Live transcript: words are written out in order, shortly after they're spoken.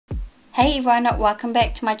Hey everyone, welcome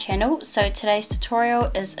back to my channel. So today's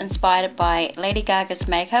tutorial is inspired by Lady Gaga's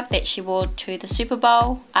makeup that she wore to the Super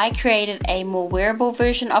Bowl. I created a more wearable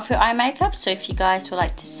version of her eye makeup, so if you guys would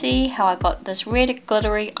like to see how I got this red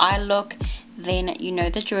glittery eye look, then you know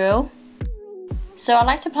the drill. So I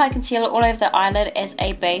like to apply concealer all over the eyelid as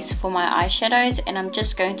a base for my eyeshadows, and I'm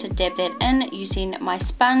just going to dab that in using my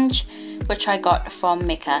sponge, which I got from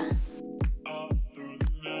Becca.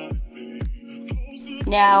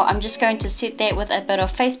 Now I'm just going to set that with a bit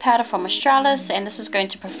of face powder from Australis, and this is going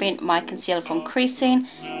to prevent my concealer from creasing.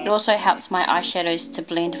 It also helps my eyeshadows to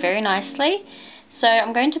blend very nicely. So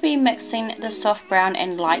I'm going to be mixing the soft brown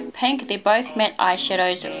and light pink. They're both matte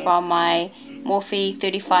eyeshadows from my Morphe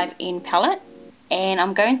 35N palette. And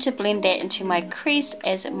I'm going to blend that into my crease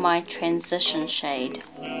as my transition shade.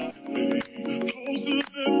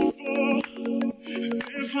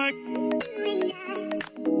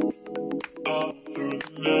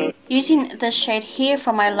 Using this shade here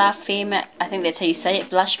from my Femme, I think that's how you say it,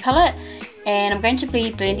 blush palette. And I'm going to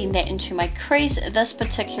be blending that into my crease. This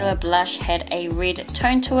particular blush had a red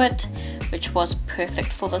tone to it, which was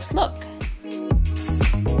perfect for this look.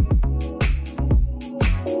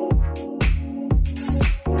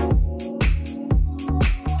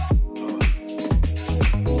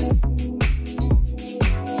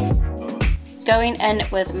 Going in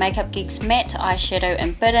with Makeup Geek's matte eyeshadow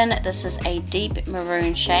in Bitten. This is a deep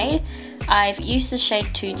maroon shade. I've used this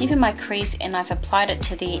shade to deepen my crease, and I've applied it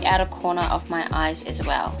to the outer corner of my eyes as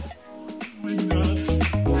well.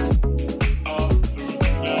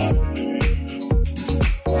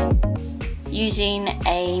 Using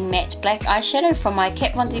a matte black eyeshadow from my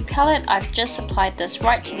Kat Von D palette, I've just applied this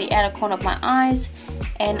right to the outer corner of my eyes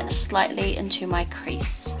and slightly into my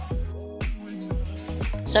crease.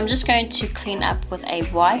 So I'm just going to clean up with a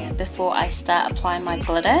wipe before I start applying my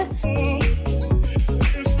glitter.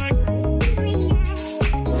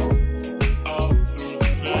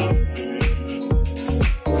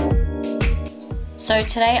 So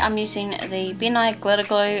today I'm using the Nye Glitter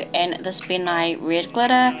Glue and this Nye red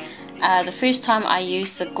glitter. The first time I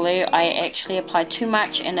used the glue, I actually applied too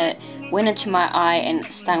much and it went into my eye and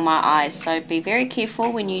stung my eyes. So be very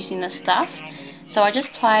careful when using this stuff. So I just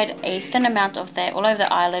applied a thin amount of that all over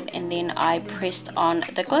the eyelid, and then I pressed on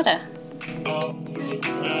the glitter.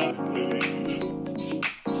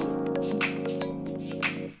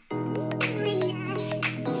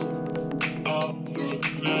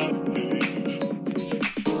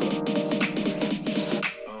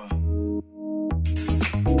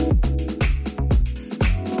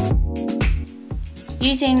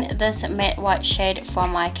 Using this matte white shade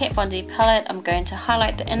from my Kat Von D palette, I'm going to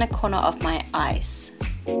highlight the inner corner of my eyes.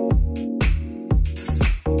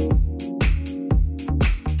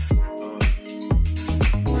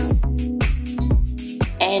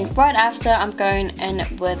 And right after, I'm going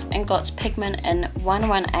in with Inglot's Pigment in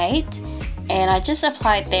 118, and I just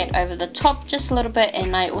applied that over the top just a little bit,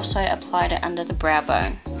 and I also applied it under the brow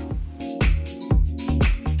bone.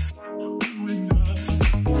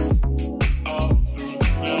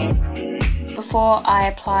 Before I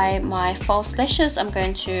apply my false lashes, I'm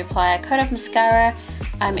going to apply a coat of mascara.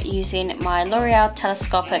 I'm using my L'Oreal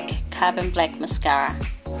Telescopic Carbon Black Mascara.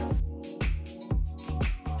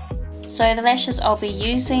 So the lashes I'll be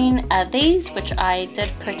using are these, which I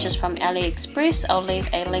did purchase from AliExpress. I'll leave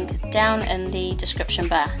a link down in the description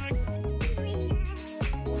bar.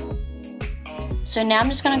 So now I'm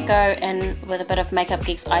just going to go in with a bit of Makeup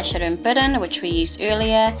Geek's eyeshadow in Bitten, which we used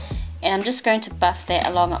earlier. And I'm just going to buff that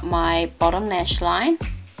along my bottom lash line.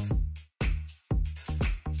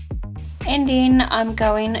 And then I'm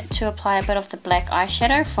going to apply a bit of the black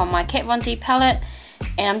eyeshadow from my Kat Von D palette.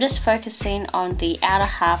 And I'm just focusing on the outer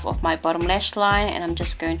half of my bottom lash line, and I'm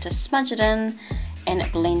just going to smudge it in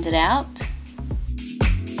and blend it out.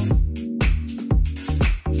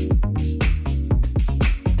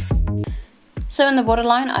 So in the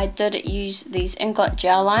waterline, I did use these Inglot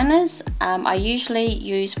gel liners. I usually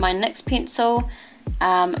use my NYX pencil,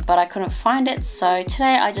 but I couldn't find it, so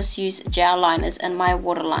today I just use gel liners in my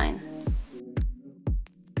waterline.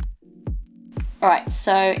 Alright,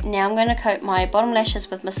 so now I'm going to coat my bottom lashes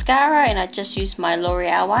with mascara, and I just used my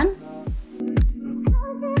L'Oreal one.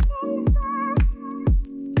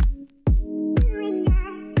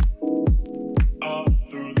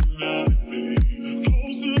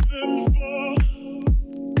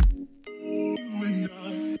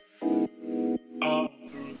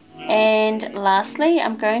 And lastly,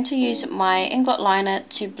 I'm going to use my Inglot liner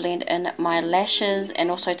to blend in my lashes, and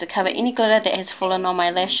also to cover any glitter that has fallen on my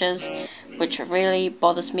lashes, which really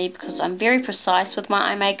bothers me because I'm very precise with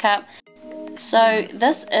my eye makeup. So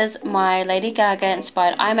this is my Lady Gaga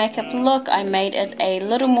inspired eye makeup look. I made it a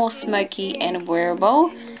little more smoky and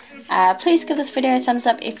wearable. Please give this video a thumbs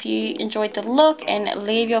up if you enjoyed the look, and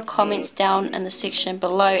leave your comments down in the section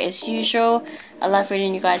below as usual. I love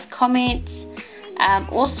reading you guys' comments.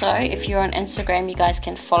 Also, if you're on Instagram, you guys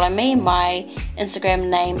can follow me. My Instagram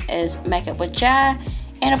name is Makeupwithjah,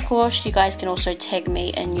 and of course you guys can also tag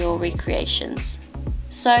me in your recreations.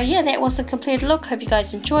 So yeah, that was the completed look. Hope you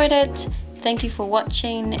guys enjoyed it. Thank you for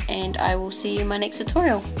watching, and I will see you in my next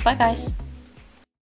tutorial. Bye guys.